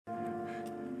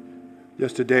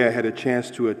Yesterday, I had a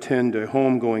chance to attend a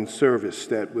homegoing service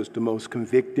that was the most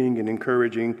convicting and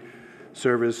encouraging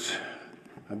service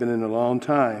I've been in a long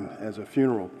time as a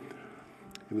funeral.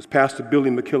 It was Pastor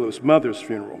Billy McKillop's mother's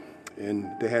funeral,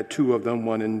 and they had two of them,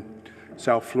 one in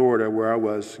South Florida where I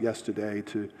was yesterday,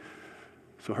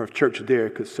 so her church there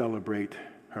could celebrate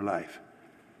her life.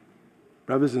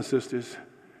 Brothers and sisters,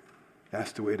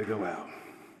 that's the way to go out.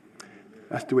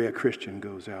 That's the way a Christian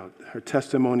goes out. Her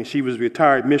testimony, she was a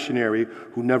retired missionary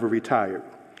who never retired.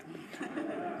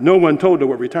 No one told her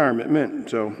what retirement meant,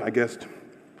 so I guess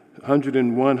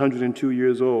 101, 102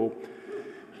 years old,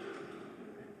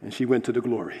 and she went to the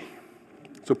glory.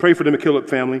 So pray for the McKillop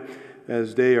family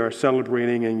as they are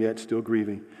celebrating and yet still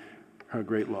grieving her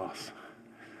great loss.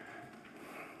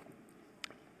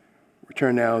 We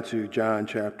turn now to John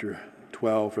chapter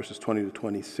 12, verses 20 to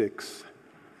 26.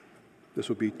 This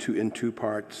will be in two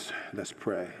parts. Let's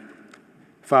pray.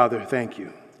 Father, thank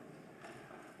you.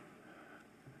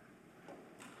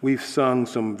 We've sung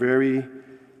some very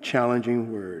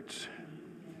challenging words.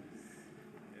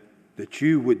 That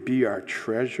you would be our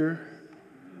treasure,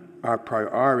 our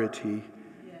priority,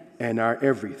 and our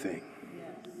everything.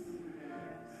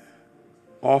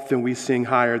 Often we sing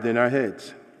higher than our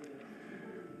heads.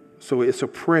 So it's a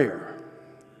prayer.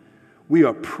 We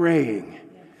are praying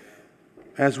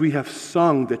as we have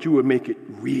sung that you would make it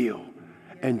real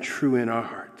and true in our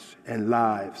hearts and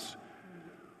lives.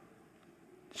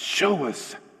 Show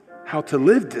us how to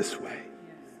live this way.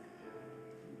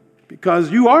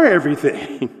 Because you are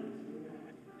everything.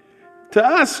 To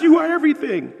us, you are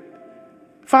everything.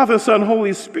 Father, Son,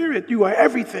 Holy Spirit, you are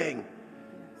everything.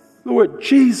 Lord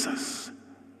Jesus,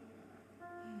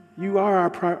 you are our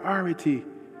priority.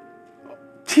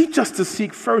 Teach us to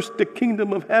seek first the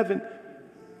kingdom of heaven.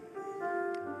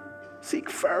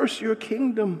 Seek first your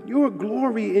kingdom, your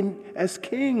glory as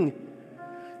king.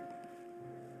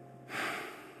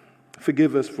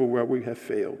 Forgive us for where we have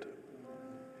failed.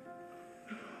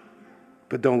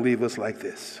 But don't leave us like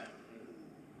this.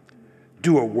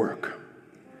 Do a work.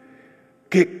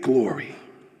 Get glory.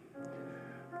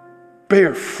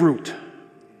 Bear fruit.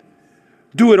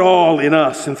 Do it all in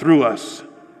us and through us,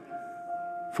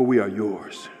 for we are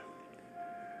yours.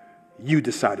 You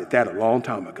decided that a long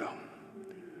time ago.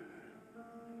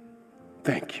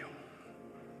 Thank you.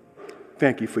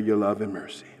 Thank you for your love and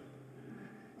mercy.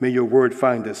 May your word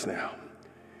find us now.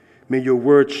 May your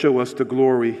word show us the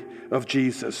glory of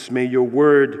Jesus. May your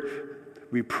word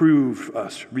reprove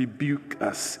us, rebuke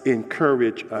us,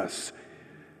 encourage us,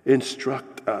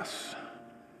 instruct us.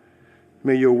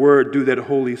 May your word do that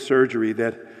holy surgery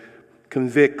that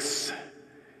convicts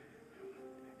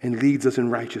and leads us in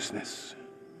righteousness.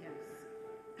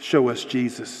 Show us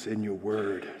Jesus in your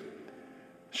word.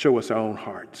 Show us our own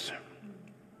hearts.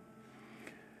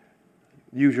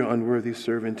 Use your unworthy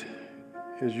servant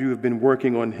as you have been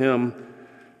working on him.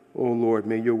 Oh Lord,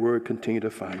 may your word continue to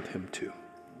find him too.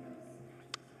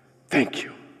 Thank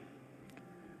you.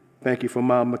 Thank you for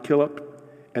Mom McKillop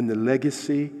and the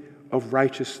legacy of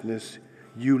righteousness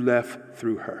you left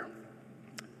through her.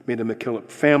 May the McKillop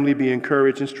family be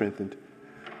encouraged and strengthened.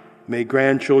 May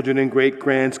grandchildren and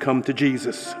great-grands come to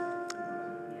Jesus.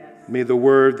 May the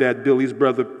word that Billy's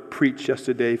brother preached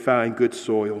yesterday find good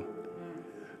soil.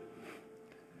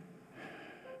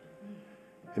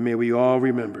 And may we all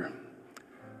remember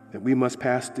that we must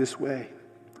pass this way.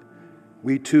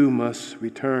 We too must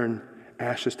return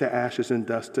ashes to ashes and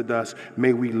dust to dust.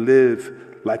 May we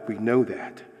live like we know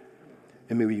that.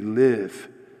 And may we live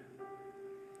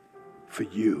for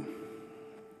you.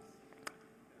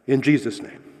 In Jesus'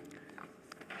 name,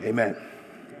 amen.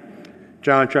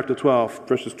 John chapter 12,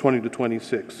 verses 20 to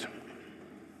 26.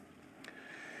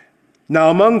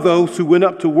 Now among those who went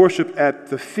up to worship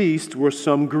at the feast were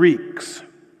some Greeks.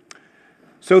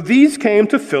 So these came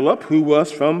to Philip, who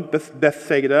was from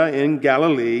Bethsaida in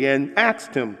Galilee, and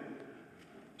asked him,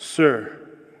 "Sir,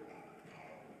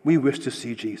 we wish to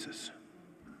see Jesus."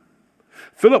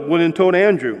 Philip went and told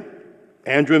Andrew.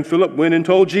 Andrew and Philip went and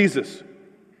told Jesus.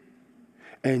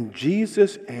 And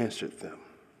Jesus answered them,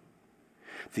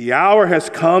 "The hour has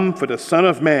come for the Son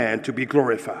of Man to be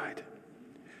glorified.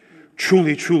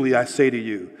 Truly, truly, I say to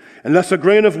you, unless a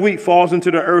grain of wheat falls into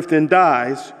the earth and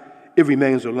dies, it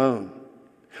remains alone.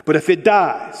 But if it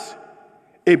dies,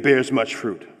 it bears much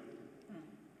fruit.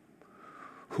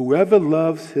 Whoever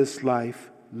loves his life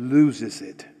loses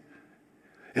it.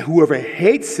 And whoever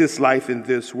hates his life in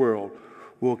this world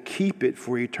will keep it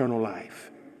for eternal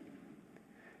life.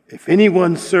 If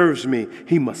anyone serves me,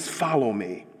 he must follow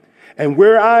me. And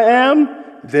where I am,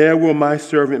 there will my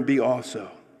servant be also.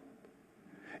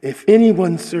 If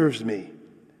anyone serves me,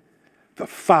 the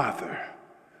Father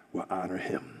will honor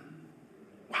him.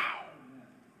 Wow.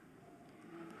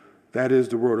 That is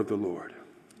the word of the Lord.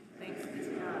 Thanks be to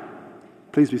God.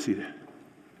 Please be seated.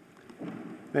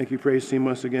 Thank you, praise team,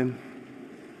 once again.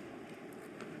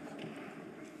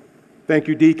 Thank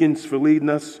you, deacons, for leading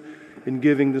us in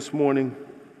giving this morning.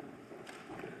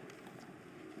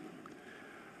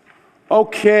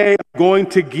 Okay, I'm going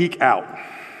to geek out.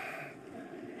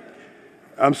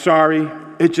 I'm sorry,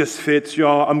 it just fits,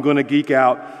 y'all. I'm going to geek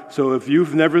out. So if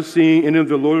you've never seen any of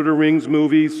the Lord of the Rings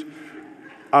movies,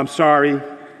 I'm sorry.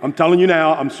 I'm telling you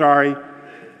now, I'm sorry.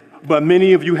 But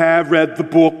many of you have read the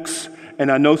books,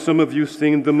 and I know some of you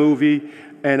seen the movie,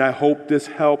 and I hope this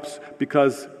helps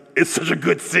because it's such a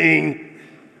good scene.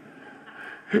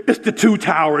 It's the two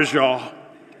towers, y'all.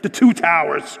 The two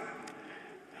towers.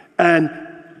 And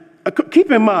keep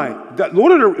in mind that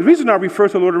the reason I refer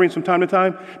to Lord of the Rings from time to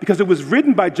time, because it was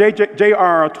written by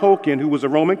J.R.R. Tolkien, who was a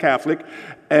Roman Catholic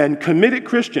and committed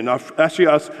Christian, actually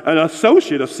an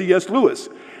associate of C.S. Lewis.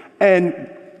 And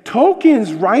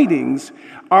Tolkien's writings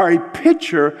are a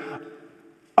picture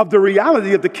of the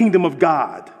reality of the kingdom of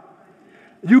God.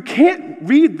 You can't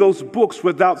read those books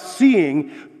without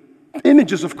seeing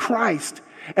images of Christ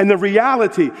and the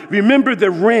reality. Remember the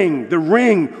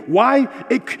ring. Why?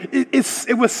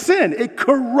 It was sin. It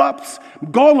corrupts.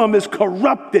 Gollum is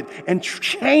corrupted and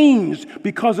changed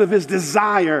because of his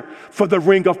desire for the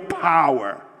ring of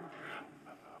power.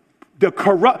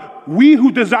 We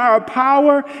who desire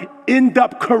power end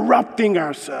up corrupting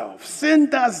ourselves. Sin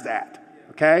does that,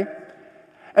 okay?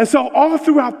 And so all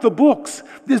throughout the books,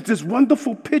 there's this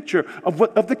wonderful picture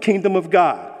of the kingdom of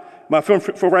God. My friend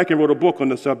Phil Rankin wrote a book on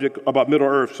the subject about Middle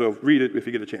Earth, so read it if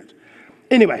you get a chance.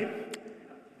 Anyway,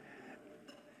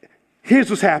 here's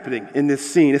what's happening in this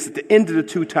scene. It's at the end of the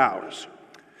two towers.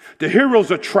 The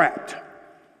heroes are trapped,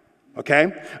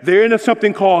 okay? They're in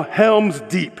something called Helm's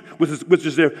Deep, which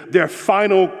is their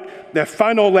final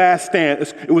last stand.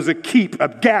 It was a keep, a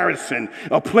garrison,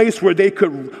 a place where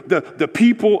the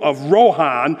people of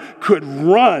Rohan could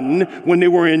run when they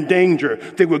were in danger.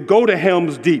 They would go to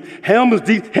Helm's Deep. Helm's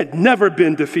Deep had never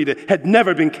been defeated, had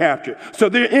never been captured. So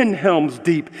they're in Helm's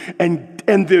Deep, and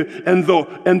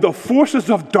the forces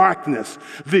of darkness,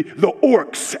 the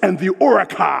orcs and the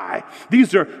Uruk-hai,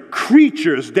 these are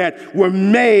creatures that were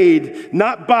made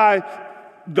not by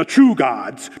the true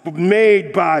gods, but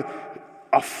made by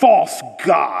a false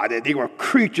god, and they were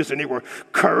creatures, and they were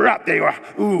corrupt. They were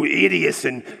idiots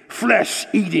and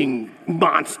flesh-eating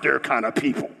monster kind of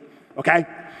people, okay?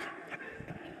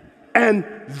 And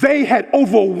they had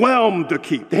overwhelmed the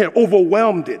keep. They had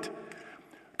overwhelmed it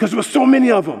because there were so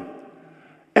many of them,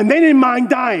 and they didn't mind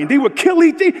dying. They would kill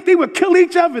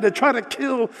each other to try to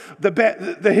kill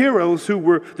the heroes who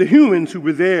were the humans who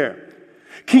were there.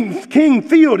 King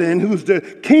Theoden, who's the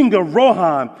king of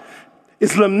Rohan,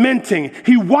 is lamenting.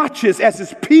 He watches as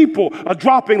his people are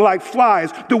dropping like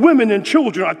flies. The women and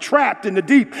children are trapped in the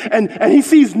deep, and he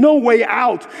sees no way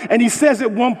out. And he says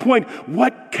at one point,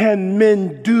 "What can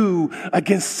men do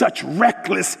against such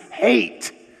reckless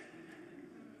hate?"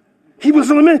 He was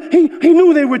lamenting. He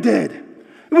knew they were dead.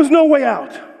 There was no way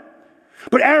out.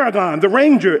 But Aragorn, the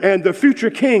ranger and the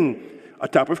future king, on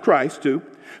top of Christ too,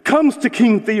 comes to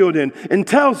King Theoden and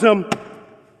tells him,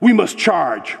 "We must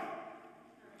charge.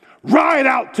 Ride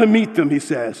out to meet them," he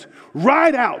says.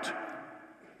 Ride out.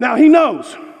 Now, he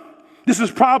knows this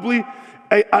is probably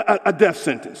a death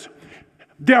sentence.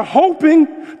 They're hoping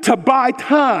to buy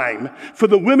time for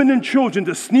the women and children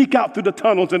to sneak out through the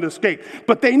tunnels and escape.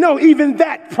 But they know even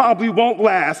that probably won't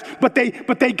last. But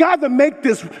they got to make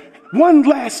this one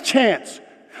last chance.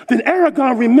 Then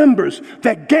Aragorn remembers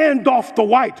that Gandalf the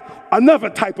White, another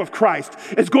type of Christ,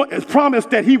 is promised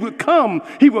that he would come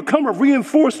with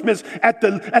reinforcements at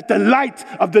the light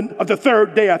of the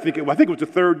third day. I think it was the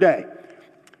third day.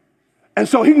 And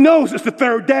so he knows it's the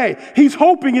third day. He's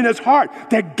hoping in his heart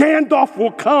that Gandalf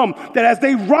will come, that as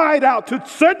they ride out to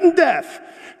certain death,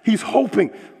 he's hoping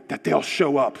that they'll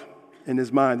show up in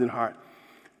his mind and heart.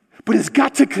 But he's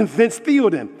got to convince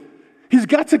Theoden. He's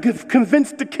got to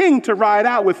convince the king to ride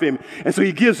out with him. And so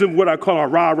he gives him what I call a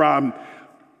rah-rah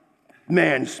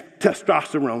man's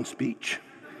testosterone speech.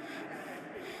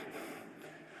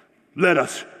 Let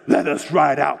us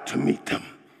ride out to meet them.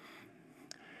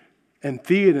 And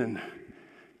Theoden,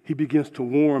 he begins to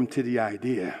warm to the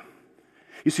idea.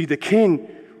 You see, the king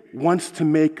wants to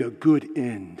make a good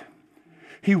end.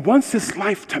 He wants his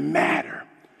life to matter.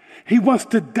 He wants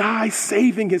to die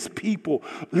saving his people,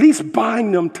 at least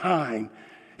buying them time.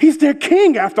 He's their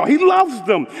king, after all. He loves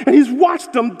them, and he's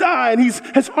watched them die, and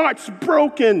his heart's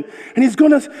broken.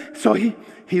 And so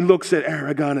he looks at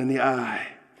Aragorn in the eye.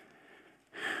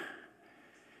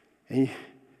 And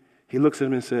He looks at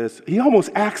him and says, he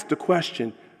almost asks the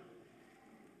question,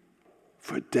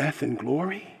 for death and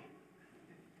glory?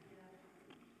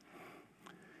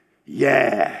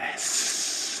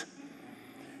 Yes.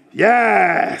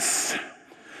 Yes.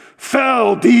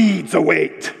 Fell deeds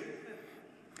await.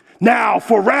 Now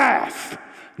for wrath.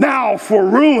 Now for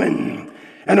ruin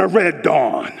and a red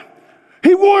dawn.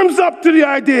 He warms up to the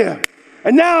idea.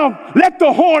 And now let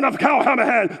the horn of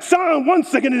Calhammerhan sound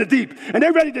once again in the deep. And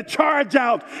they're ready to charge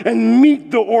out and meet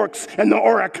the orcs and the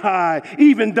Orokai,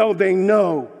 even though they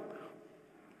know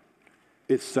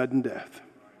it's sudden death.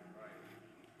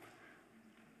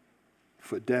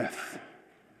 For death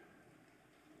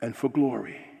and for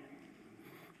glory.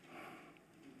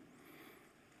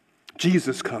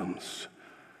 Jesus comes.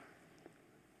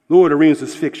 Lord of the Rings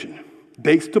is fiction,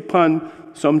 based upon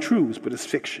some truths, but it's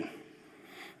fiction.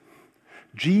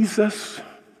 Jesus,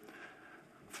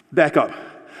 back up,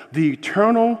 the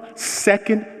eternal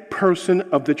second person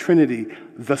of the Trinity,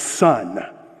 the Son,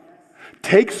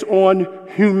 takes on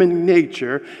human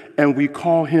nature, and we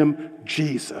call him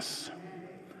Jesus.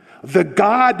 The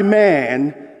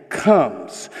God-man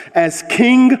comes as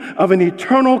king of an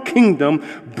eternal kingdom,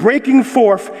 breaking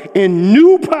forth in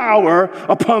new power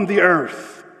upon the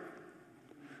earth.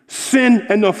 Sin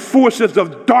and the forces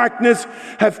of darkness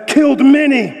have killed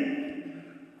many.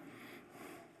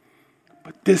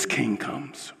 But this king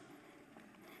comes,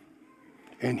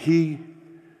 and he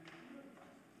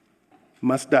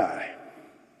must die.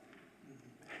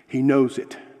 He knows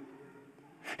it.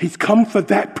 He's come for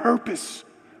that purpose,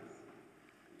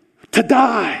 to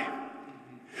die,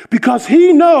 because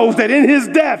he knows that in his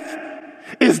death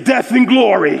is death and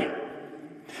glory.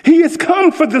 He has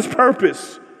come for this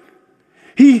purpose.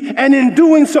 And in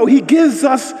doing so, he gives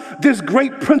us this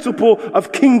great principle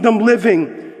of kingdom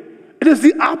living. It is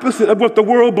the opposite of what the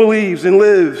world believes and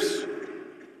lives.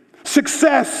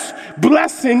 Success,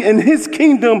 blessing in his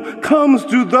kingdom comes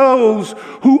to those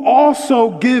who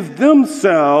also give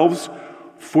themselves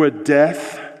for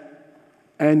death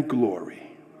and glory.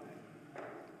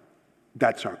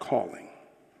 That's our calling.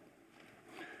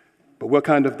 But what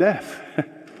kind of death?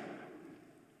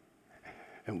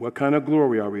 And what kind of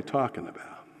glory are we talking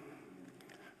about?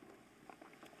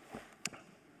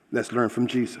 Let's learn from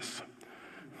Jesus.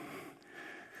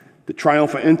 The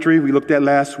triumphal entry we looked at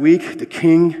last week, the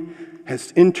king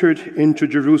has entered into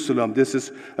Jerusalem. This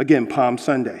is, again, Palm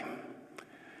Sunday.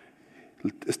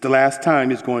 It's the last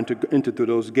time he's going to enter through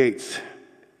those gates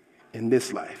in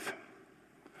this life.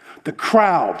 The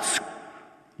crowds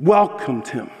welcomed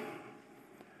him.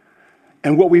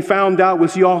 And what we found out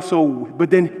was but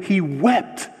then he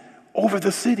wept over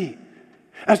the city.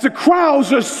 As the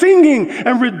crowds are singing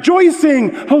and rejoicing,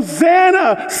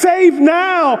 Hosanna, save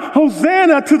now,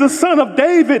 Hosanna to the Son of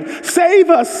David,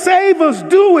 save us,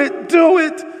 do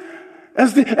it.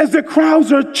 As the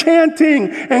crowds are chanting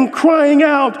and crying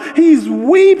out, he's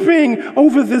weeping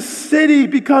over the city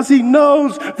because he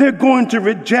knows they're going to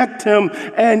reject him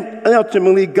and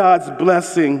ultimately God's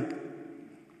blessing.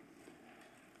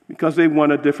 Because they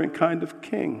want a different kind of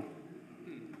king.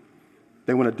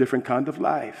 They want a different kind of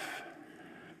life.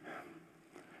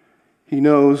 He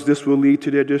knows this will lead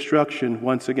to their destruction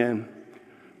once again.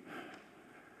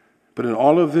 But in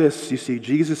all of this, you see,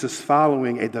 Jesus is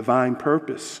following a divine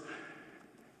purpose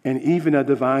and even a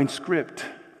divine script.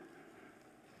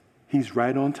 He's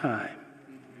right on time.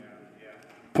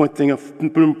 First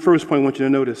point I want you to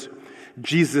notice,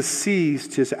 Jesus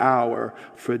seized his hour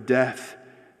for death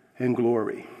and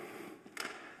glory.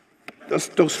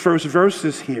 Those first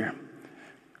verses here,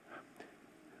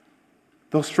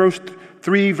 those first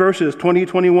 3 verses, 20,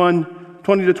 21,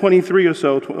 20 to 23 or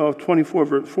so,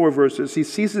 4 verses, he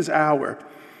sees his hour.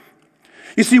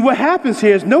 You see, what happens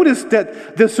here is notice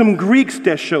that there's some Greeks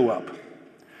that show up.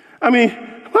 I mean,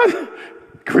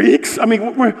 what? Greeks? I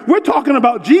mean, we're talking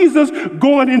about Jesus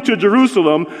going into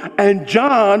Jerusalem, and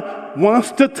John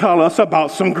wants to tell us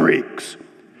about some Greeks.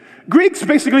 Greeks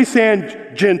basically saying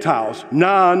Gentiles,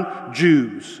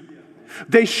 non-Jews.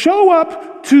 They show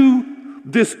up to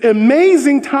this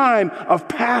amazing time of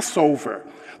Passover,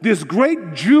 this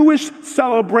great Jewish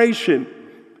celebration.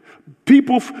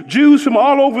 Jews from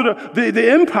all over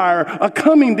the empire are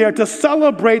coming there to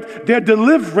celebrate their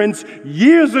deliverance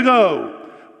years ago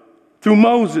through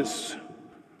Moses.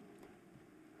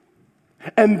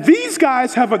 And these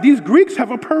Greeks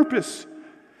have a purpose.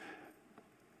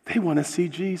 They want to see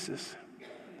Jesus.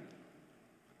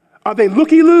 Are they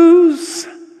looky-loos?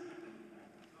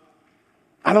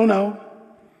 I don't know.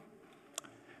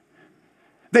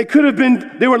 They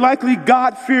were likely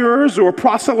God-fearers or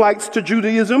proselytes to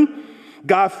Judaism.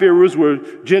 God-fearers were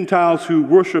Gentiles who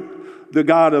worshiped the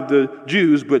God of the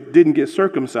Jews but didn't get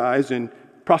circumcised, and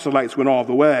proselytes went all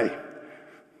the way.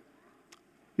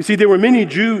 You see, there were many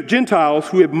Gentiles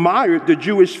who admired the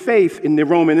Jewish faith in the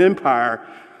Roman Empire,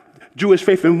 Jewish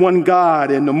faith in one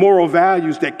God and the moral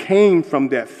values that came from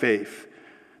that faith.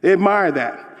 They admired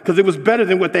that because it was better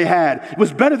than what they had. It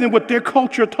was better than what their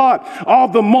culture taught. All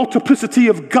the multiplicity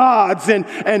of gods and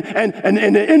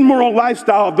the immoral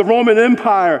lifestyle of the Roman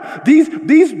Empire.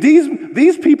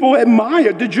 These people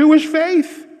admired the Jewish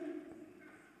faith.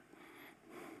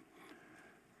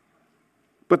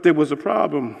 But there was a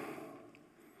problem.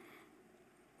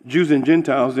 Jews and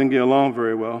Gentiles didn't get along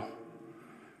very well.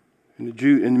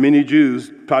 And many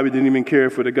Jews probably didn't even care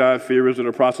for the God-fearers or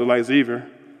the proselytes either,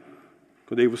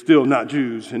 because they were still not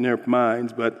Jews in their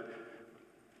minds.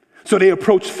 So they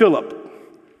approached Philip.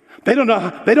 They don't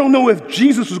know if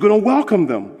Jesus was going to welcome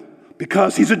them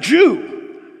because he's a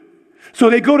Jew. So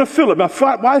they go to Philip. Now,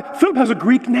 Philip has a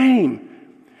Greek name,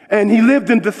 and he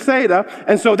lived in Bethsaida,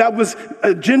 and so that was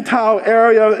a Gentile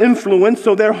area influence.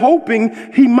 So they're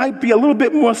hoping he might be a little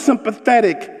bit more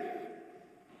sympathetic.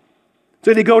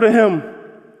 So they go to him,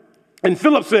 and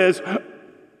Philip says,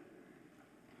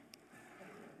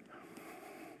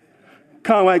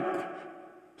 kind of like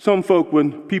some folk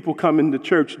when people come in the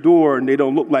church door and they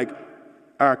don't look like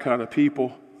our kind of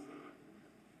people,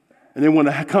 and they want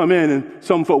to come in, and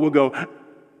some folk will go,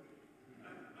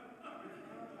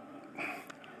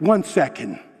 1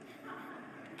 second.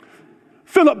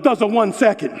 Philip does a 1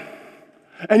 second,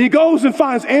 and he goes and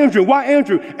finds Andrew. Why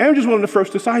Andrew? Andrew's one of the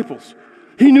first disciples.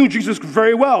 He knew Jesus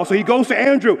very well, so he goes to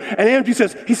Andrew, and Andrew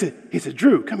says, he said,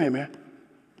 Drew, come here, man.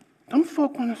 Them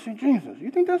folk want to see Jesus. You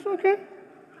think that's okay?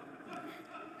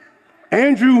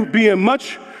 Andrew, being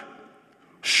much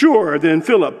surer than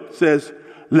Philip, says,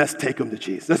 let's take him to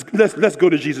Jesus. Let's go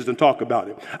to Jesus and talk about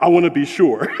it. I want to be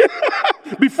sure.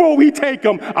 Before we take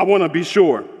him, I want to be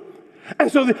sure.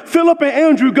 And so Philip and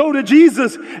Andrew go to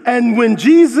Jesus, and when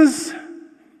Jesus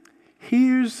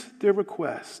hears their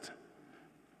request,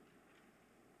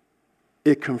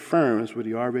 it confirms what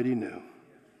he already knew.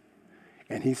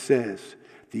 And he says,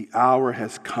 the hour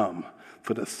has come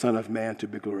for the Son of Man to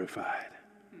be glorified.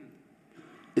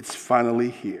 It's finally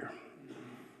here.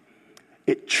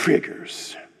 It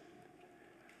triggers.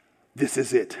 This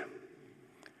is it.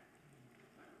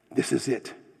 This is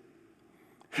it.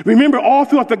 Remember, all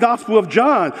throughout the Gospel of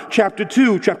John, chapter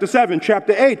 2, chapter 7,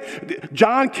 chapter 8,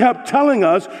 John kept telling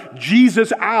us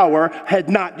Jesus' hour had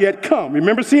not yet come.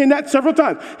 Remember seeing that several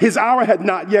times? His hour had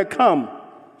not yet come.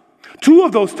 2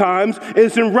 of those times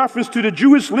is in reference to the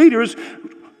Jewish leaders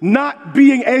not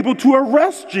being able to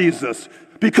arrest Jesus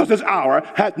because his hour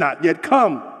had not yet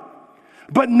come.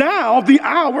 But now the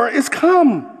hour is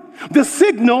come. The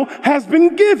signal has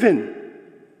been given.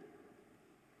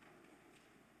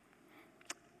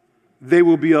 They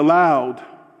will be allowed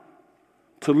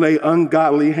to lay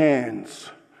ungodly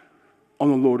hands on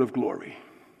the Lord of glory.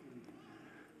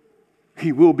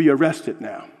 He will be arrested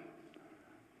now.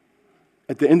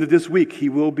 At the end of this week, he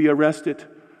will be arrested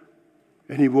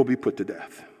and he will be put to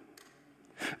death.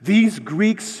 These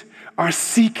Greeks are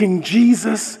seeking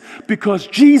Jesus because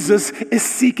Jesus is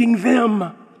seeking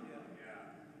them.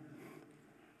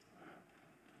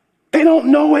 They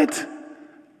don't know it.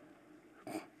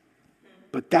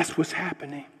 But that's what's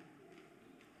happening.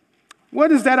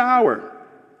 What is that hour?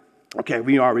 Okay,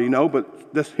 we already know,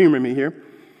 but let's humor me here.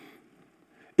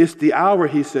 It's the hour,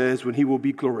 he says, when he will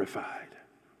be glorified.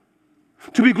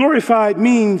 To be glorified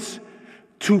means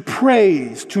to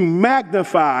praise, to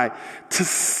magnify, to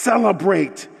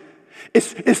celebrate.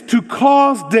 It's to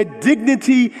cause the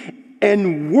dignity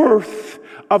and worth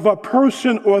of a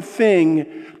person or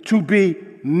thing to be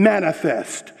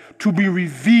manifest, to be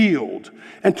revealed,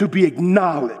 and to be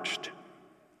acknowledged.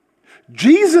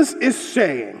 Jesus is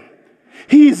saying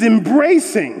he is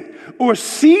embracing or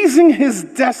seizing his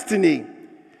destiny.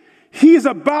 He is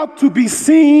about to be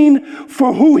seen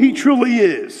for who he truly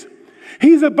is.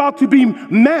 He's about to be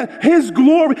his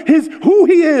glory, who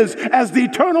he is as the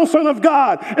eternal Son of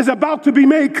God is about to be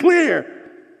made clear.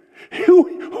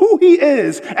 Who he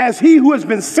is as he who has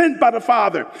been sent by the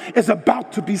Father is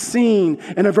about to be seen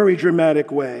in a very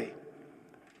dramatic way.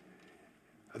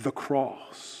 The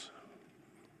cross.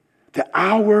 The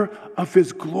hour of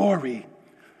his glory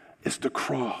is the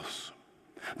cross.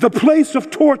 The place of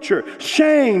torture,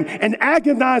 shame, and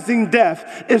agonizing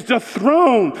death is the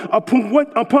throne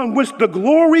upon which the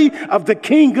glory of the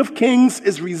King of Kings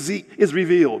is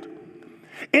revealed.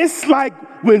 It's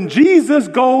like when Jesus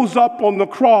goes up on the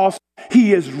cross,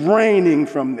 he is reigning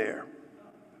from there.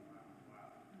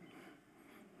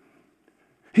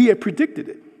 He had predicted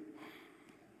it.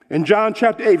 In John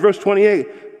chapter 8, verse 28,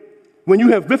 when you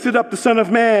have lifted up the Son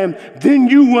of Man, then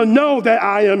you will know that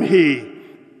I am he.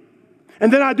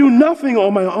 And that I do nothing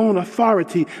on my own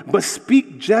authority, but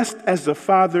speak just as the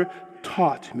Father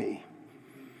taught me.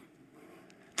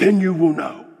 Then you will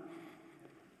know.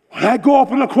 When I go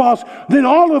up on the cross, then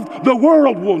all of the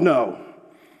world will know.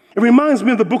 It reminds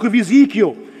me of the book of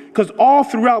Ezekiel, because all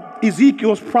throughout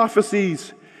Ezekiel's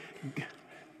prophecies,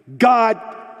 God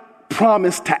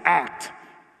promised to act.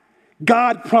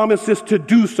 God promises to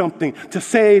do something, to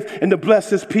save and to bless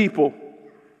his people.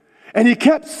 And he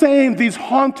kept saying these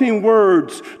haunting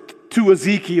words to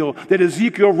Ezekiel that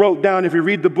Ezekiel wrote down. If you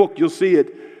read the book, you'll see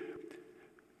it.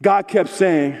 God kept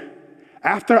saying,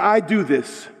 after I do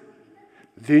this,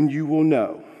 then you will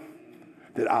know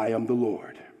that I am the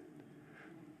Lord.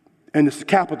 And it's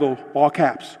capital, all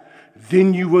caps.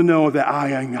 Then you will know that I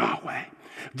am Yahweh.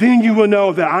 Then you will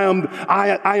know that I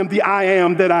am the I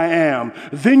am that I am.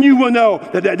 Then you will know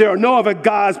that there are no other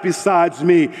gods besides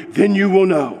me. Then you will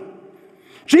know.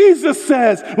 Jesus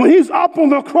says, when he's up on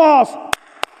the cross,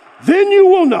 then you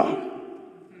will know.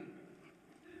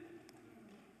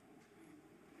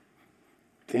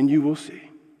 Then you will see.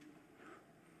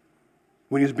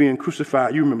 When he's being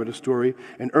crucified, you remember the story,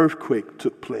 an earthquake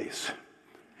took place.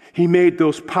 He made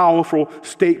those powerful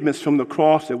statements from the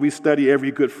cross that we study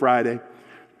every Good Friday,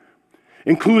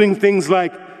 including things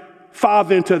like,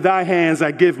 Father, into thy hands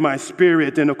I give my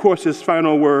spirit. And of course, his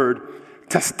final word,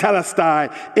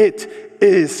 Tetelestai, it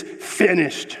is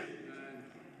finished.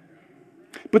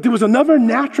 But there was another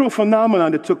natural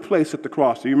phenomenon that took place at the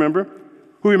cross. Do you remember?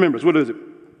 Who remembers? What is it?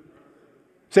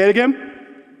 Say it again.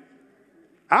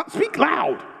 Speak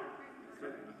loud.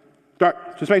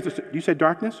 You said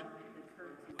darkness?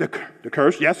 The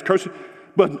curse, yes, curse.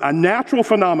 But a natural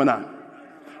phenomenon.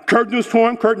 Curtain was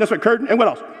torn, that's right, curtain, and what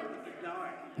else?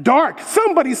 Dark.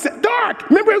 Somebody said dark.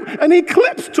 Remember, an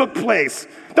eclipse took place.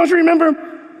 Don't you remember?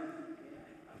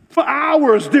 For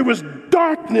hours, there was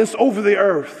darkness over the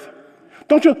earth.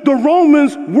 Don't you? The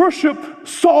Romans worship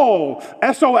Sol,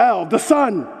 S-O-L, the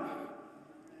sun.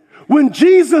 When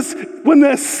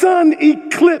the sun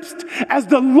eclipsed as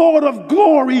the Lord of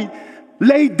glory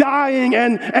lay dying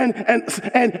and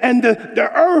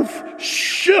the earth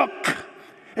shook,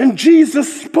 and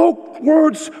Jesus spoke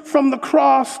words from the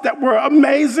cross that were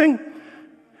amazing.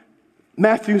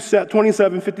 Matthew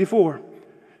 27:54.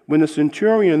 When the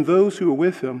centurion, those who were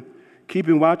with him,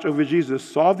 keeping watch over Jesus,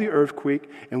 saw the earthquake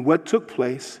and what took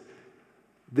place,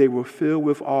 they were filled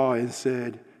with awe and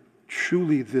said,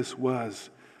 truly this was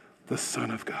the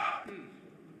Son of God.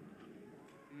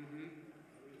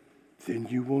 Then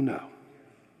you will know.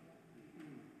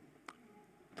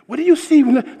 What do you see?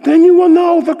 Then you will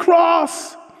know the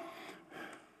cross.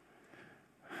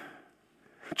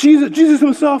 Jesus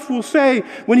himself will say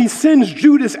when he sends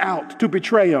Judas out to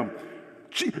betray him,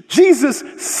 Jesus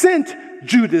sent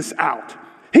Judas out.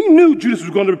 He knew Judas was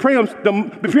going to betray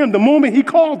him the moment he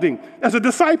called him as a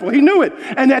disciple. He knew it.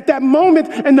 And at that moment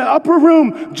in the upper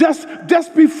room,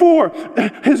 just before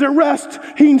his arrest,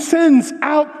 he sends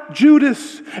out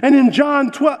Judas. And in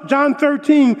John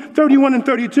 13, 31 and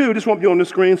 32, this won't be on the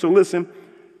screen, so listen.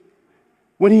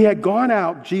 When he had gone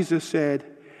out, Jesus said,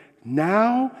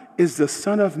 now is the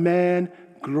Son of Man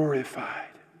glorified.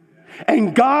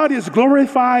 And God is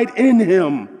glorified in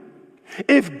him.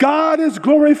 If God is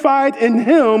glorified in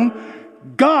him,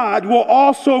 God will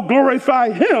also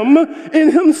glorify him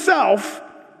in himself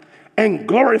and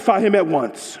glorify him at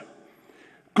once.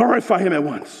 Glorify him at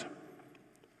once.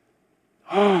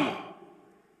 Oh.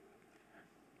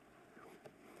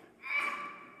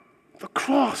 The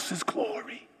cross is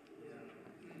glory.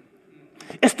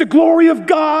 It's the glory of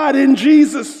God in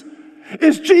Jesus.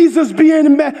 It's Jesus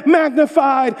being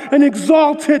magnified and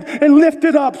exalted and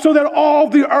lifted up so that all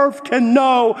the earth can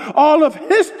know, all of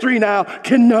history now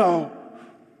can know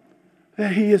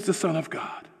that he is the Son of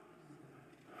God,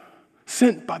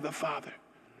 sent by the Father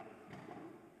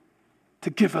to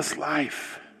give us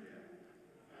life.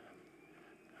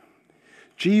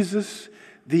 Jesus,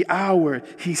 the hour,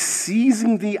 he's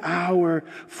seizing the hour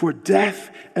for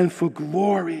death and for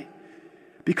glory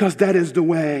because that is the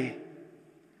way.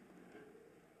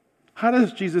 How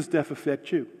does Jesus' death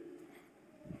affect you?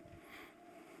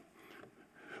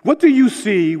 What do you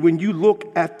see when you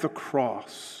look at the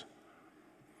cross?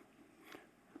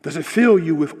 Does it fill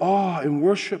you with awe and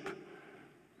worship?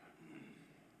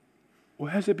 Or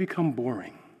has it become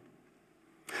boring?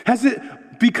 Has it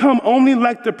become only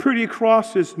like the pretty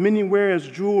crosses many wear as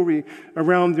jewelry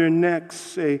around their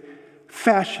necks, a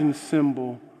fashion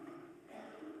symbol,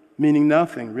 meaning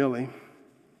nothing really?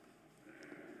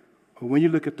 But when you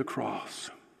look at the cross,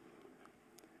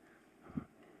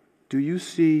 do you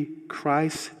see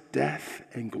Christ's death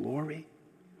and glory?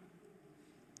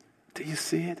 Do you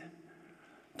see it?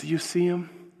 Do you see him?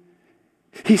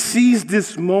 He sees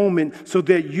this moment so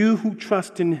that you who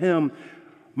trust in him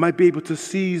might be able to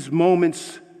seize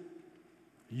moments,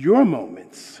 your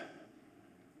moments,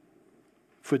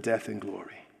 for death and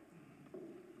glory.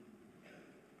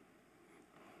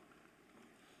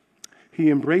 He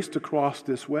embraced the cross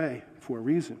this way for a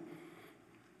reason.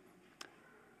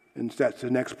 And that's the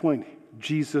next point.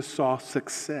 Jesus saw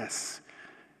success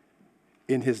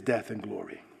in his death and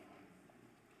glory.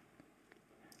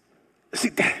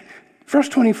 See, verse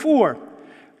 24,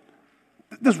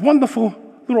 this wonderful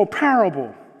little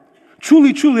parable.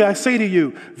 Truly, truly, I say to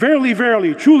you, verily,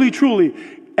 verily, truly, truly,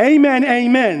 amen,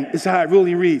 amen, is how it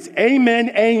really reads. Amen,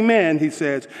 amen, he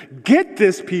says. Get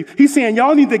this, people. He's saying,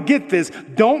 y'all need to get this.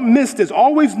 Don't miss this.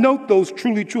 Always note those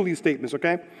truly, truly statements,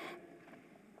 okay?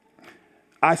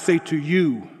 I say to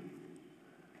you,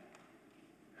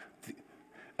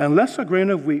 unless a grain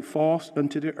of wheat falls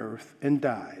into the earth and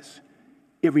dies,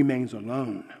 it remains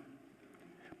alone.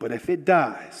 But if it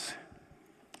dies,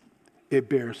 it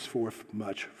bears forth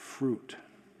much fruit.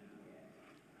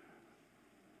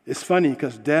 It's funny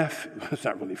because death, it's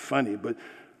not really funny, but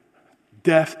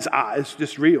death is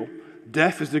just real.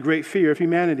 Death is the great fear of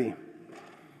humanity.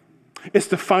 It's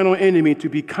the final enemy to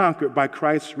be conquered by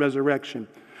Christ's resurrection.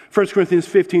 1 Corinthians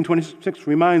 15:26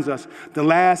 reminds us the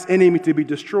last enemy to be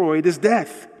destroyed is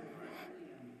death.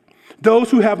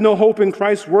 Those who have no hope in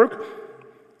Christ's work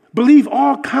believe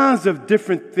all kinds of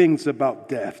different things about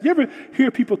death. You ever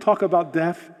hear people talk about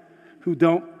death who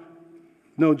don't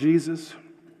know Jesus?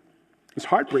 It's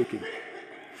heartbreaking.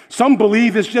 Some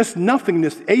believe it's just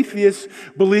nothingness. Atheists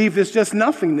believe it's just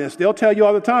nothingness. They'll tell you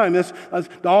all the time,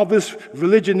 all this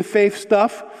religion, faith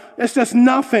stuff, it's just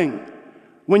nothing.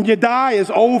 When you die, it's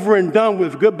over and done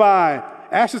with. Goodbye.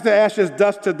 Ashes to ashes,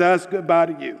 dust to dust, goodbye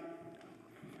to you.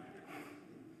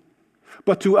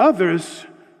 But to others,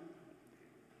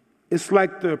 it's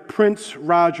like the Prince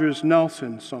Rogers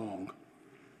Nelson song.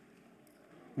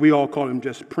 We all call him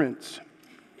just Prince.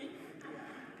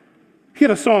 He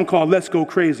had a song called Let's Go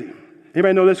Crazy.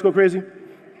 Anybody know Let's Go Crazy?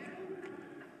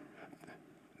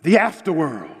 The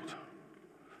afterworld.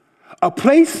 A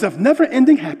place of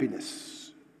never-ending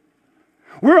happiness.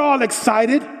 We're all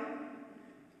excited.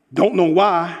 Don't know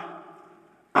why.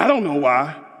 I don't know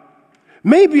why.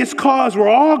 Maybe it's because we're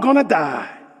all going to die.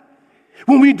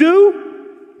 When we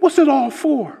do, what's it all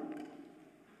for?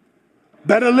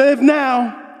 Better live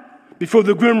now before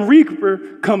the Grim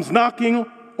Reaper comes knocking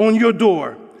on your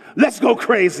door. Let's go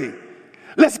crazy.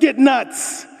 Let's get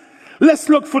nuts. Let's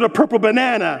look for the purple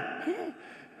banana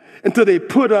until they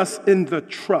put us in the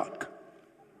truck.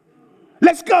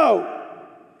 Let's go.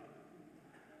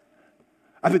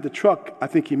 I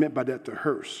think he meant by that the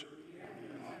hearse.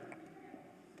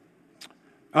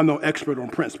 I'm no expert on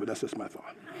Prince, but that's just my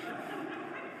thought.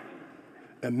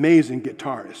 Amazing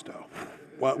guitarist, though.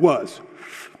 Well, it was.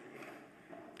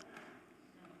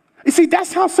 You see,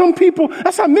 that's how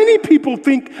many people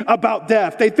think about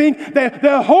death. They think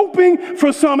they're hoping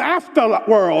for some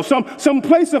afterworld, some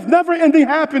place of never-ending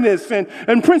happiness.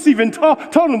 And Prince even told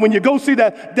them, when you go see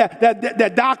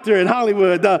that doctor in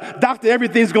Hollywood, doctor,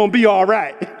 everything's going to be all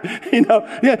right. You know,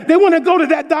 yeah, they want to go to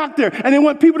that doctor, and they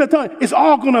want people to tell them, it's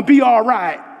all going to be all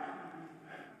right.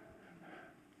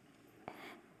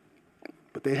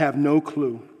 But they have no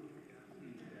clue.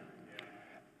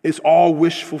 It's all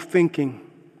wishful thinking.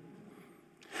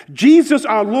 Jesus,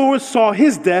 our Lord, saw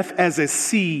his death as a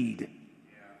seed.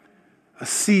 A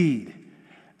seed.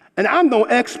 And I'm no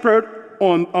expert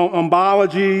on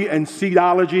biology and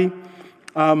seedology.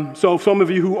 So some of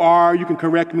you who are, you can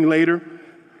correct me later.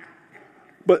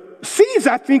 But seeds,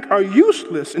 I think, are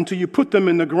useless until you put them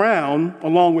in the ground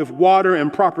along with water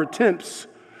and proper temps.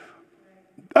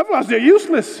 Otherwise, they're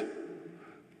useless.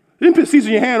 You can put seeds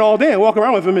in your hand all day and walk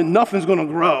around with them and nothing's going to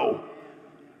grow.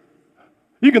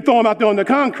 You can throw them out there on the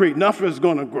concrete. Nothing's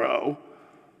going to grow.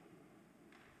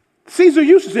 Seeds are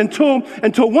useless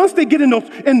until once they get in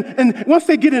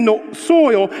the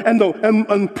soil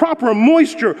and proper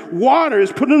moisture, water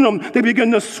is put in them, they begin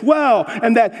to swell,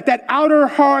 and that outer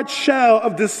hard shell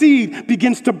of the seed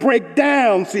begins to break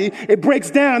down. See, it breaks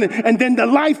down, and then the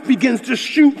life begins to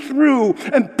shoot through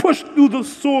and push through the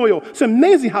soil. It's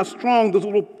amazing how strong those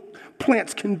little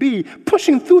plants can be,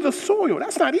 pushing through the soil.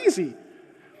 That's not easy.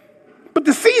 But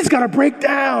the seed's got to break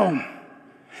down.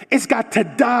 It's got to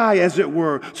die, as it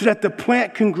were, so that the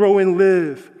plant can grow and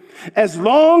live. As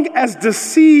long as the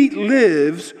seed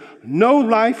lives, no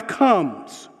life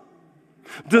comes.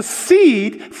 The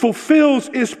seed fulfills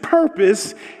its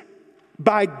purpose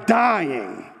by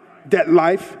dying, that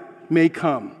life may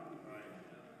come.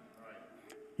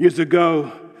 Years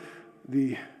ago,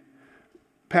 the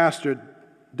pastor,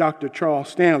 Dr. Charles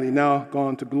Stanley, now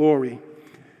gone to glory,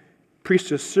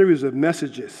 preached a series of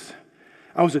messages.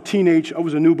 I was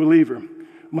a new believer.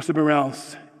 Must have been around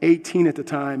 18 at the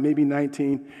time, maybe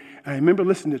 19. I remember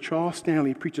listening to Charles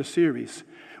Stanley preach a series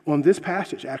on this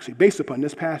passage, actually, based upon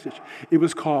this passage. It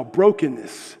was called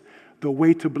Brokenness, the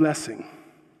Way to Blessing.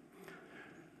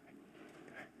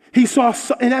 In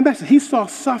that message, he saw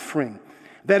suffering,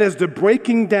 that is the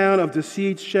breaking down of the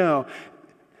seed shell,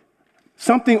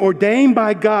 something ordained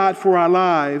by God for our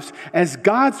lives as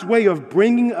God's way of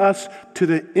bringing us to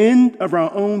the end of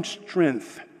our own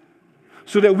strength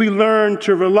so that we learn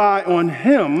to rely on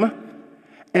Him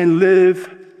and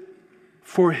live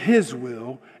for His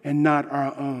will and not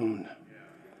our own.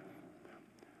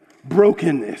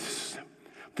 Brokenness.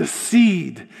 The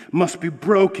seed must be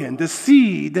broken. The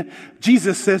seed,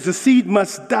 Jesus says, the seed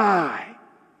must die.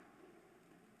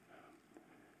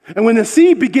 And when the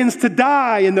seed begins to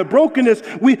die and the brokenness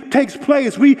takes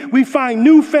place, we find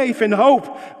new faith and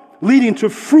hope leading to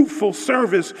fruitful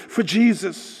service for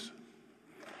Jesus.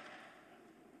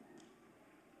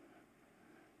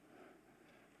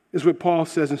 This is what Paul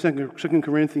says in 2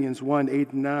 Corinthians 1,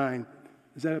 8 and 9.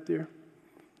 Is that up there?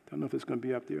 I don't know if it's going to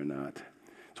be up there or not.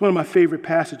 It's one of my favorite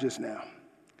passages now.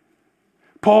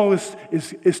 Paul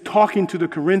is talking to the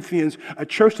Corinthians, a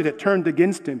church that had turned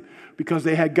against him because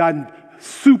they had gotten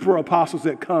super apostles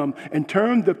that come and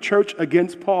turned the church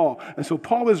against Paul. And so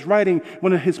Paul is writing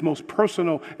one of his most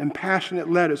personal and passionate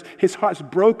letters. His heart's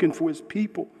broken for his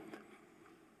people.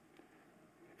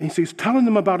 And so he's telling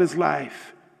them about his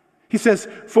life. He says,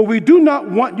 "For we do not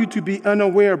want you to be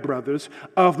unaware, brothers,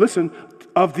 of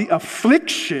the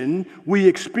affliction we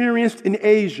experienced in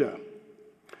Asia.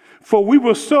 For we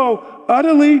were so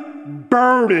utterly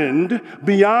burdened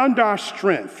beyond our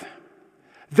strength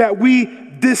that we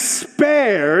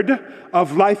despaired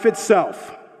of life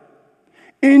itself.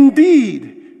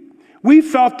 Indeed, we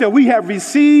felt that we had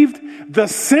received the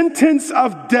sentence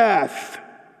of death.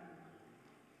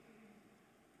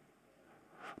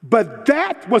 But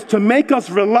that was to make us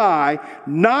rely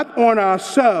not on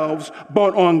ourselves,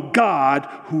 but on God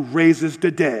who raises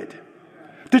the dead."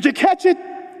 Did you catch it?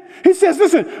 He says,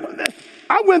 listen,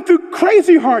 I went through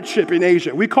crazy hardship in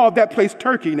Asia. We call that place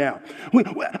Turkey now. We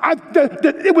don't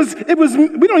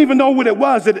even know what it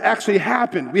was that actually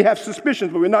happened. We have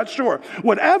suspicions, but we're not sure.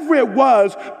 Whatever it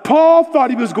was, Paul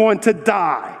thought he was going to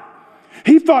die.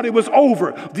 He thought it was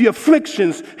over. The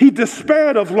afflictions, he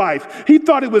despaired of life. He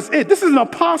thought it was it. This is an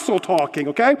apostle talking,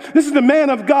 okay? This is the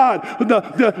man of God,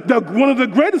 one of the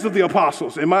greatest of the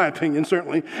apostles, in my opinion,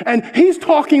 certainly. And he's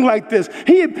talking like this.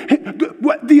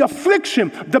 The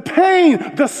affliction, the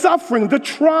pain, the suffering, the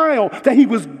trial that he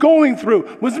was going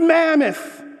through was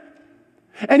mammoth.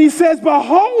 And he says,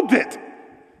 behold it.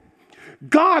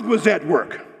 God was at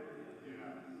work.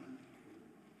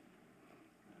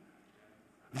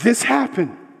 This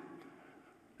happened.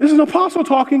 This is an apostle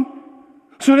talking,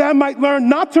 so that I might learn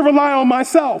not to rely on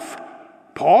myself.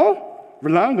 Paul,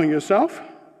 relying on yourself?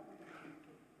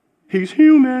 He's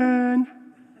human.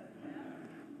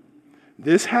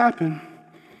 This happened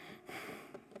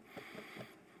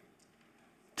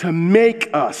to make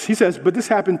us. He says, but this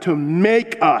happened to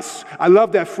make us. I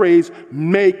love that phrase,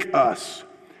 make us.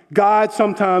 God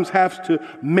sometimes has to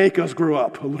make us grow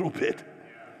up a little bit.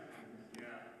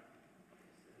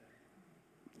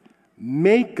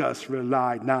 Make us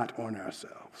rely not on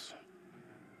ourselves.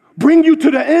 Bring you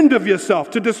to the end of yourself,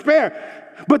 to despair.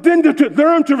 But then to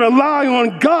learn to rely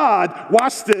on God,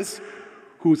 watch this,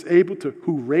 who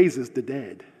raises the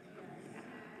dead.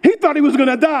 He thought he was going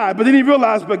to die, but then he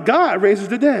realized, but God raises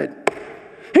the dead.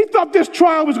 He thought this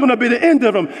trial was going to be the end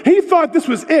of him. He thought this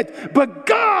was it. But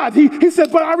God, he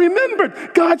said, but I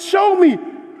remembered. God showed me.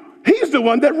 He's the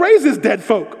one that raises dead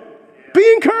folk.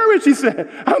 Be encouraged, he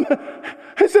said.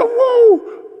 He said,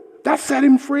 whoa, that set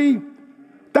him free.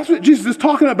 That's what Jesus is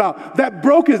talking about. That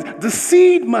brokenness, the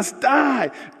seed must die.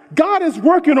 God is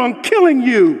working on killing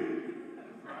you.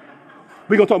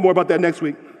 We're going to talk more about that next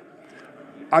week.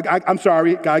 I'm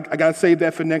sorry, I got to save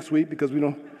that for next week because you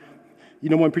don't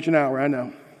want to preach an hour, I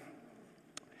know.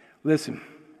 Listen,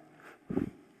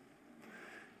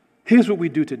 here's what we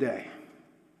do today.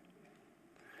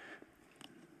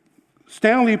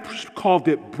 Stanley called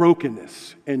it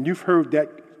brokenness, and you've heard that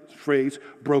phrase,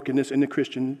 brokenness, in the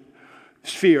Christian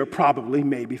sphere, probably,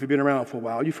 maybe, if you've been around for a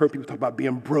while. You've heard people talk about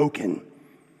being broken.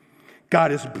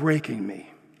 God is breaking me.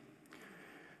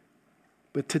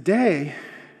 But today,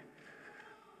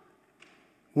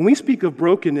 when we speak of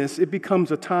brokenness, it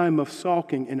becomes a time of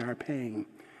sulking in our pain,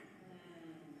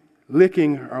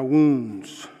 licking our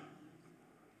wounds,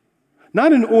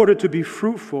 Not in order to be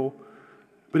fruitful,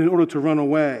 but in order to run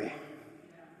away,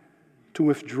 to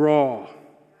withdraw,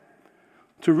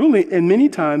 to really, and many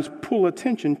times, pull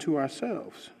attention to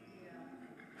ourselves.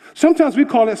 Sometimes we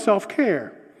call it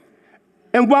self-care.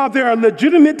 And while there are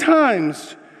legitimate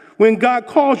times when God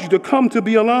calls you to come to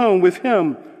be alone with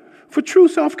him for true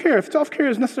self-care, if self-care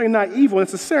is necessarily not evil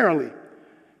necessarily,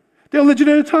 there are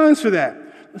legitimate times for that,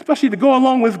 especially to go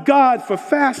along with God for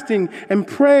fasting and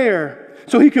prayer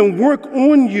so he can work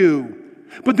on you.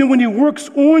 But then when he works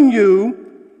on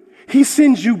you, he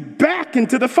sends you back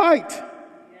into the fight.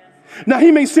 Now,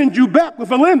 he may send you back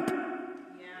with a limp.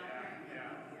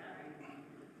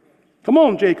 Come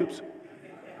on, Jacobs.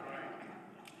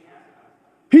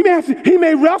 He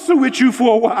may wrestle with you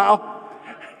for a while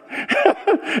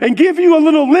and give you a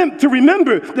little limp to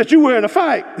remember that you were in a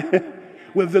fight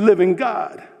with the living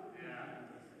God.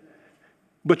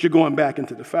 But you're going back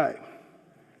into the fight.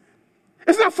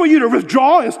 It's not for you to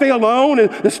withdraw and stay alone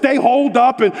and stay holed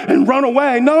up and run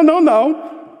away. No.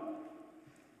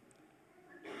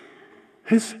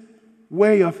 His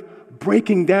way of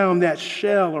breaking down that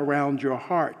shell around your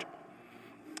heart,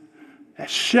 that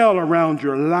shell around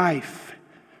your life,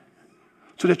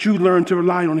 so that you learn to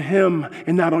rely on him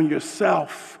and not on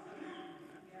yourself.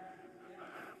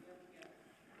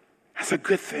 That's a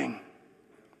good thing.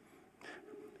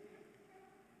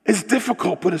 It's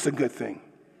difficult, but it's a good thing.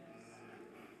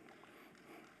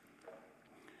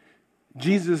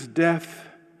 Jesus' death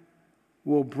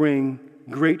will bring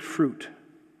great fruit,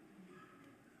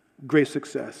 great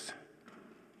success.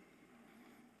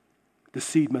 The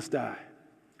seed must die.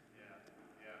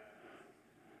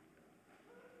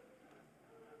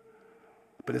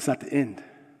 But it's not the end.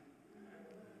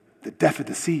 The death of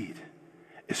the seed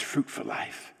is fruit for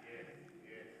life.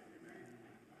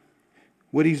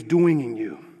 What he's doing in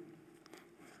you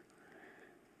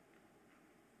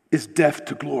is death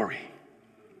to glory.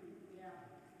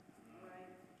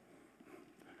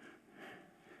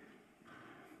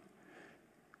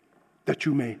 That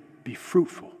you may be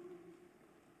fruitful,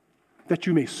 that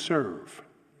you may serve,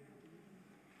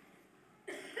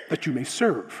 that you may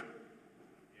serve.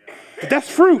 That's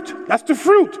fruit. That's the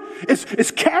fruit.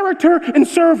 It's character and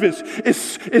service.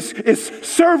 It's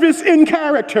service in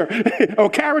character, or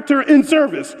character in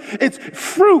service. It's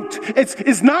fruit.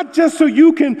 It's not just so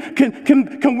you can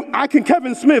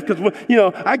Kevin Smith, because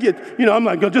I'm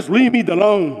like, just leave me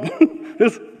alone.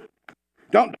 Just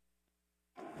don't.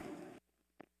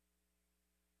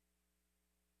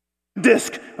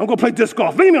 Disc. I'm gonna play disc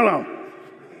golf. Leave me alone.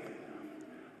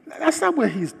 That's not what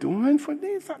he's doing for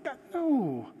me.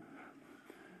 No.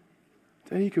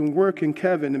 That he can work in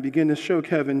Kevin and begin to show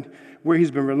Kevin where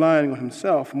he's been relying on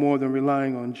himself more than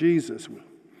relying on Jesus.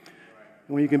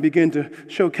 When you can begin to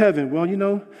show Kevin,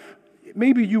 well,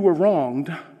 maybe you were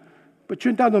wronged, but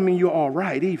that doesn't mean you're all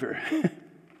right either.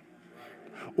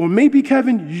 Or maybe,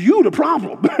 Kevin, you the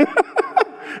problem.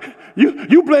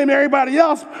 You blame everybody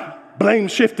else, blame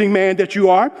shifting man that you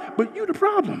are, but you the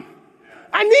problem.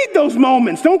 I need those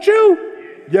moments, don't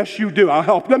you? Yes, you do. I'll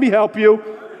help. Let me help you.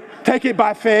 Take it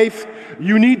by faith.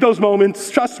 You need those moments.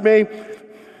 Trust me.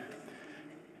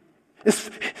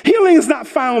 Healing is not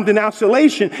found in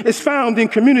isolation. It's found in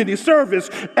community service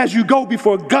as you go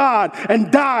before God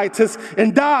and die so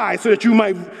that you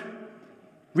might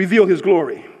reveal his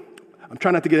glory. I'm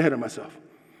trying not to get ahead of myself.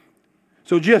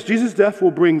 So yes, Jesus' death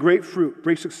will bring great fruit,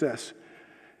 great success.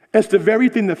 It's the very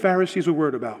thing the Pharisees were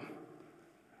worried about.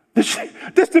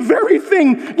 That's the very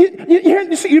thing.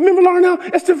 You remember,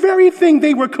 Larnell? It's the very thing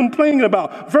they were complaining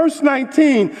about. Verse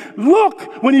 19.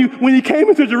 Look, when he came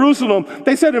into Jerusalem,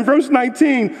 they said in verse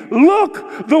 19,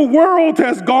 look, the world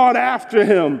has gone after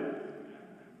him.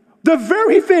 The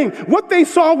very thing. What they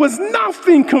saw was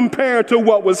nothing compared to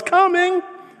what was coming.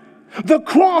 The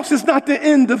cross is not the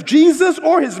end of Jesus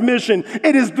or his mission.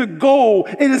 It is the goal.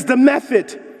 It is the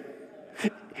method.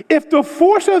 If the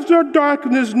forces of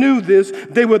darkness knew this,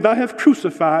 they would not have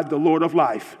crucified the Lord of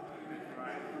life.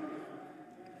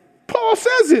 Paul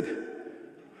says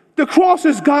it. The cross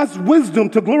is God's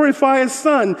wisdom to glorify his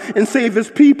Son and save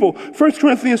his people. 1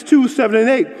 Corinthians 2, 7 and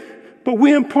 8. But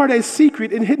we impart a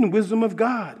secret and hidden wisdom of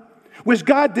God, which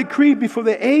God decreed before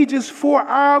the ages for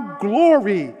our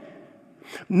glory.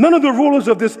 None of the rulers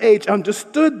of this age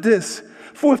understood this,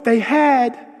 for if they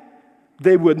had,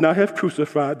 they would not have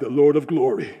crucified the Lord of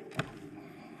glory.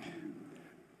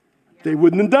 They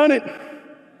wouldn't have done it.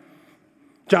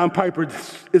 John Piper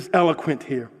is eloquent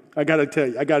here. I got to tell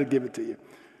you, I got to give it to you.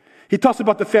 He talks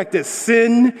about the fact that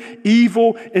sin,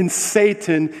 evil, and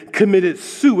Satan committed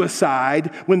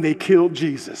suicide when they killed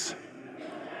Jesus.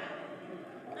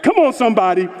 Come on,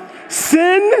 somebody.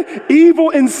 Sin,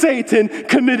 evil, and Satan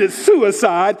committed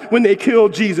suicide when they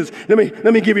killed Jesus. Let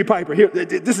me give you Piper. Here,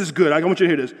 this is good. I want you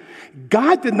to hear this.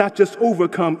 God did not just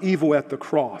overcome evil at the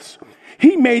cross.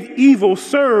 He made evil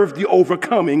serve the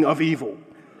overcoming of evil.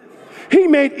 He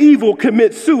made evil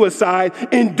commit suicide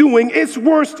in doing its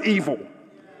worst evil.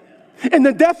 In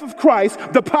the death of Christ,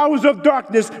 the powers of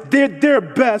darkness did their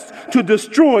best to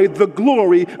destroy the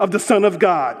glory of the Son of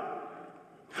God.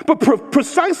 But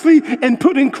precisely in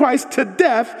putting Christ to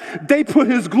death, they put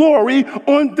his glory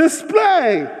on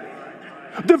display.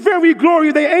 The very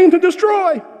glory they aimed to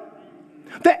destroy.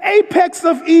 The apex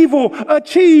of evil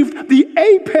achieved the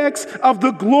apex of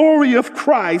the glory of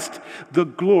Christ, the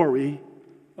glory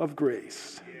of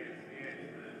grace.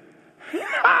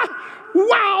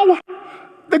 Wow!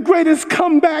 The greatest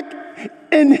comeback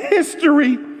in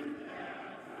history.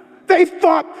 They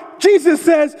thought, Jesus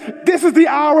says, this is the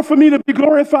hour for me to be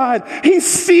glorified. He's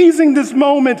seizing this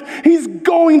moment. He's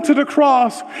going to the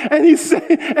cross. And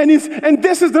and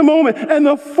this is the moment. And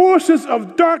the forces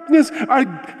of darkness are,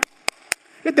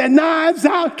 get their knives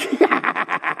out.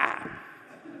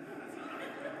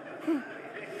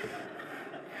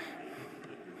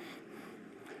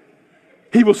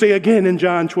 He will say again in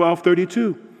John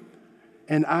 12:32,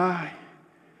 and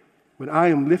when I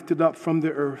am lifted up from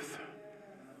the earth,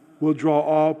 will draw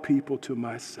all people to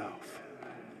myself.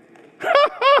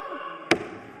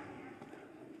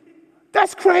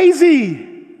 That's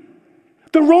crazy.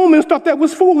 The Romans thought that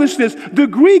was foolishness. The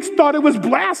Greeks thought it was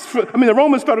blasphemy. The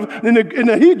Romans thought and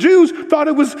the Jews thought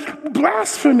it was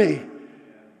blasphemy.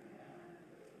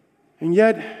 And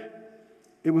yet,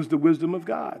 it was the wisdom of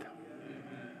God.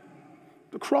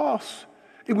 The cross.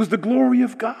 It was the glory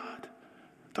of God.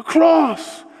 The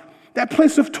cross. That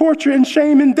place of torture and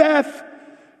shame and death.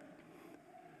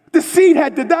 The seed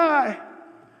had to die.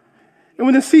 And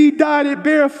when the seed died, it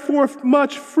bare forth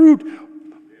much fruit.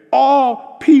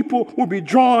 All people will be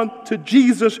drawn to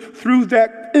Jesus through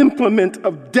that implement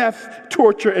of death,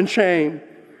 torture, and shame.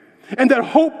 And that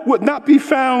hope would not be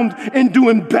found in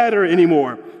doing better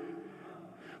anymore.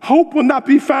 Hope will not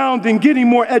be found in getting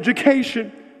more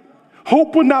education.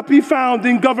 Hope will not be found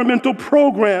in governmental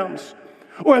programs.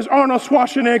 Or as Arnold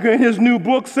Schwarzenegger in his new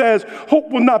book says, hope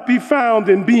will not be found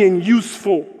in being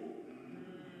useful.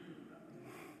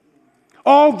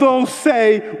 All those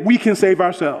say we can save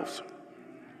ourselves.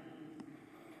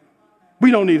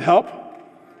 We don't need help.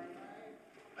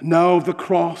 No, the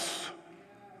cross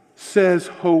says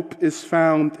hope is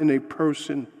found in a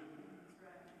person,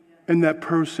 and that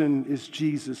person is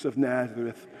Jesus of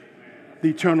Nazareth, the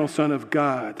eternal Son of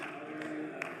God.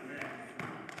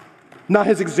 Not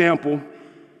his example.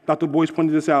 Dr. Boyce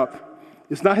pointed this out.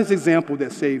 It's not his example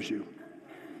that saves you.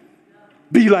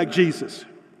 Be like Jesus.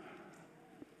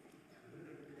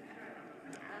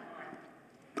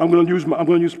 I'm going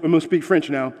to speak French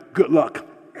now. Good luck.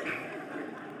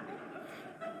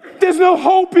 There's no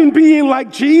hope in being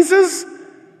like Jesus.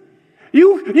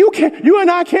 You and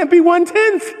I can't be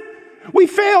 1/10. We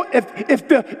fail.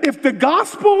 If the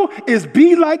gospel is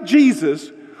be like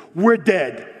Jesus, we're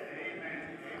dead.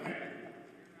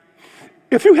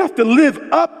 If you have to live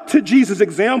up to Jesus'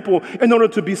 example in order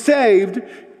to be saved,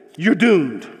 you're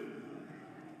doomed.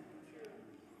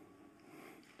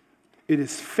 It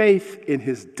is faith in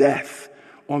his death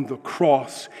on the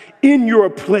cross, in your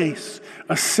place,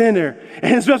 a sinner,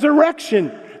 and his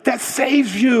resurrection that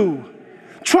saves you.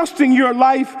 Trusting your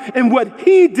life in what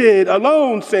he did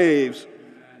alone saves.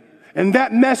 And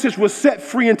that message was set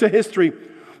free into history.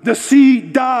 The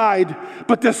seed died,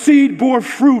 but the seed bore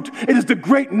fruit. It is the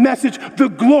great message, the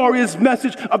glorious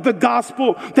message of the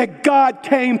gospel that God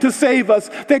came to save us,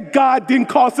 that God didn't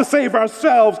call us to save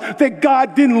ourselves, that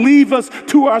God didn't leave us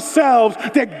to ourselves,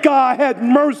 that God had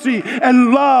mercy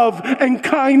and love and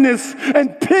kindness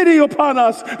and pity upon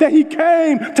us, that he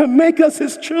came to make us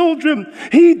his children.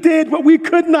 He did what we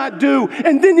could not do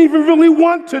and didn't even really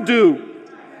want to do.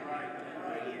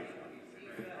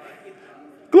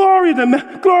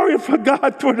 Glory for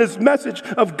God for this message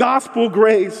of gospel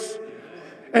grace.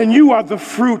 And you are the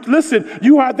fruit. Listen,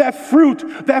 you are that fruit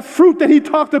that he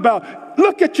talked about.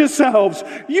 Look at yourselves.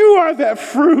 You are that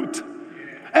fruit.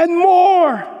 And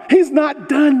more. He's not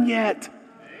done yet.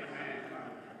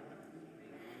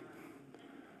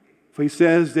 For he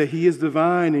says that he is the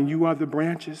vine and you are the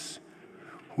branches.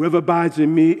 Whoever abides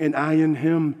in me and I in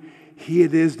him, he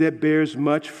it is that bears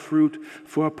much fruit,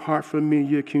 for apart from me,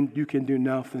 you can do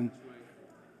nothing.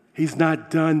 He's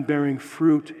not done bearing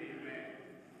fruit.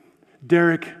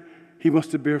 Derek, he wants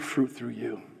to bear fruit through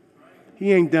you.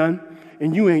 He ain't done,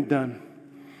 and you ain't done.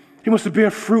 He wants to bear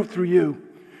fruit through you.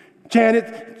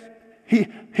 Janet,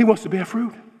 he wants to bear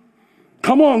fruit.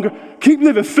 Come on, girl. Keep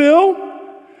living. Phil,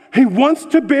 he wants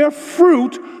to bear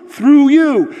fruit through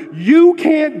you. You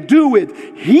can't do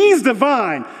it. He's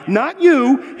divine, not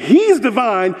you. He's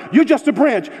divine. You're just a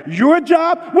branch. Your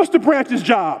job, what's the branch's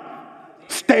job?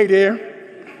 Stay there.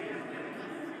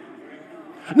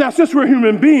 Now, since we're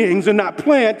human beings and not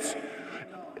plants,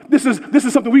 this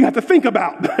is something we have to think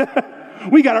about.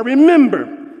 We got to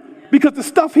remember, because the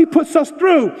stuff he puts us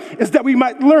through is that we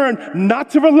might learn not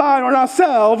to rely on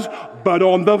ourselves, but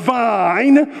on the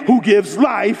vine who gives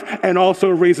life and also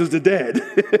raises the dead.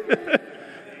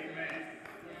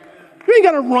 You ain't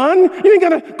got to run. You ain't got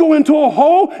to go into a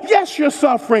hole. Yes, you're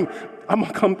suffering.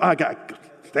 I got to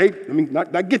stay. Let me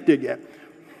not get there yet.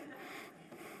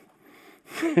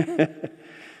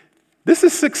 This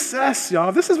is success,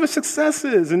 y'all. This is what success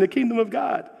is in the kingdom of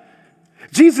God.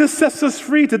 Jesus sets us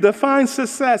free to define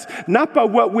success, not by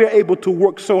what we're able to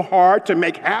work so hard to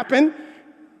make happen,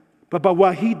 but by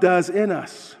what he does in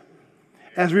us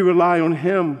as we rely on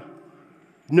him,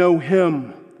 know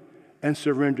him, and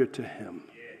surrender to him.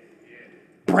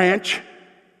 Branch,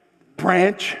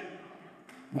 branch,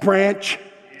 branch.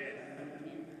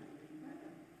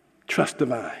 Trust the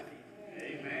vine.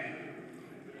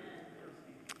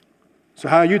 So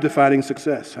how are you defining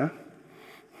success, huh?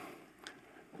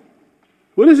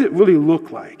 What does it really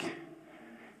look like?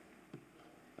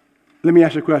 Let me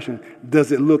ask you a question.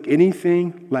 Does it look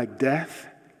anything like death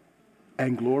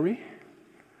and glory?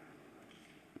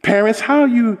 Parents, how are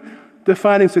you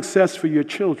defining success for your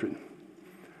children?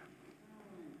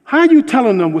 How are you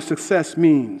telling them what success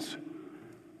means?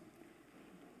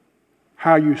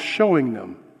 How are you showing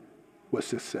them what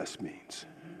success means?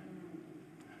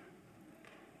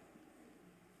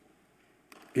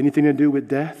 Anything to do with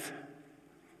death?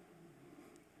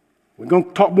 We're going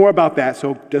to talk more about that,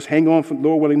 so just hang on for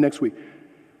Lord willing next week.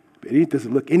 But does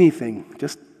it look anything,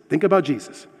 just think about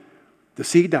Jesus. The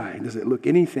seed dying, does it look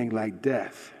anything like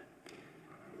death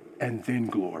and then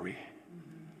glory?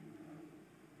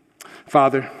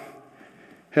 Father,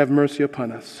 have mercy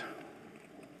upon us.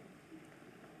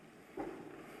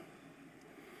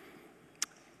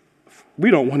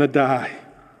 We don't want to die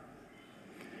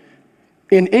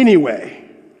in any way.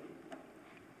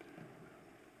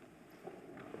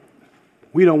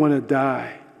 We don't want to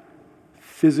die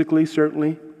physically,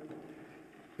 certainly,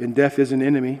 and death is an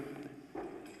enemy.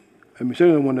 And we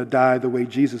certainly don't want to die the way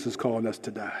Jesus is calling us to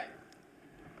die,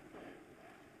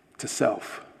 to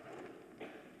self.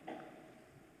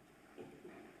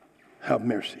 Have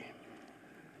mercy.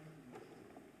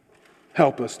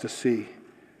 Help us to see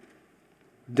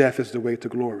death is the way to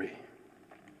glory.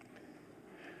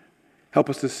 Help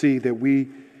us to see that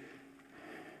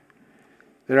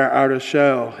our outer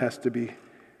shell has to be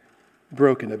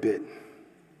broken a bit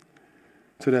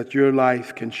so that your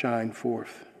life can shine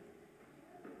forth.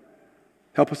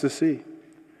 Help us to see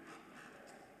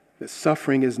that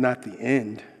suffering is not the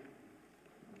end.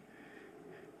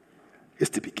 It's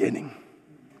the beginning.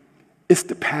 It's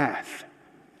the path.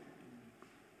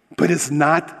 But it's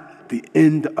not the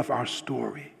end of our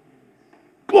story.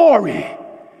 Glory!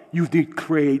 You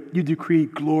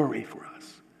decreed glory for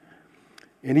us.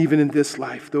 And even in this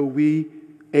life, though we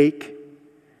ache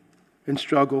and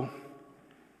struggle,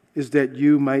 is that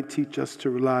you might teach us to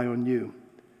rely on you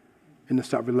and to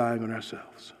stop relying on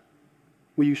ourselves.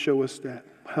 Will you show us that?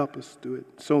 Help us do it.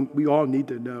 So we all need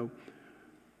to know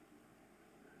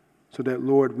so that,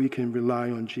 Lord, we can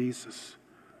rely on Jesus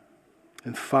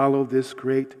and follow this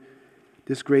great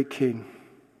King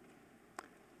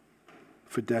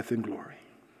for death and glory.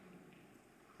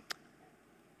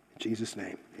 In Jesus'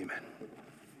 name, amen.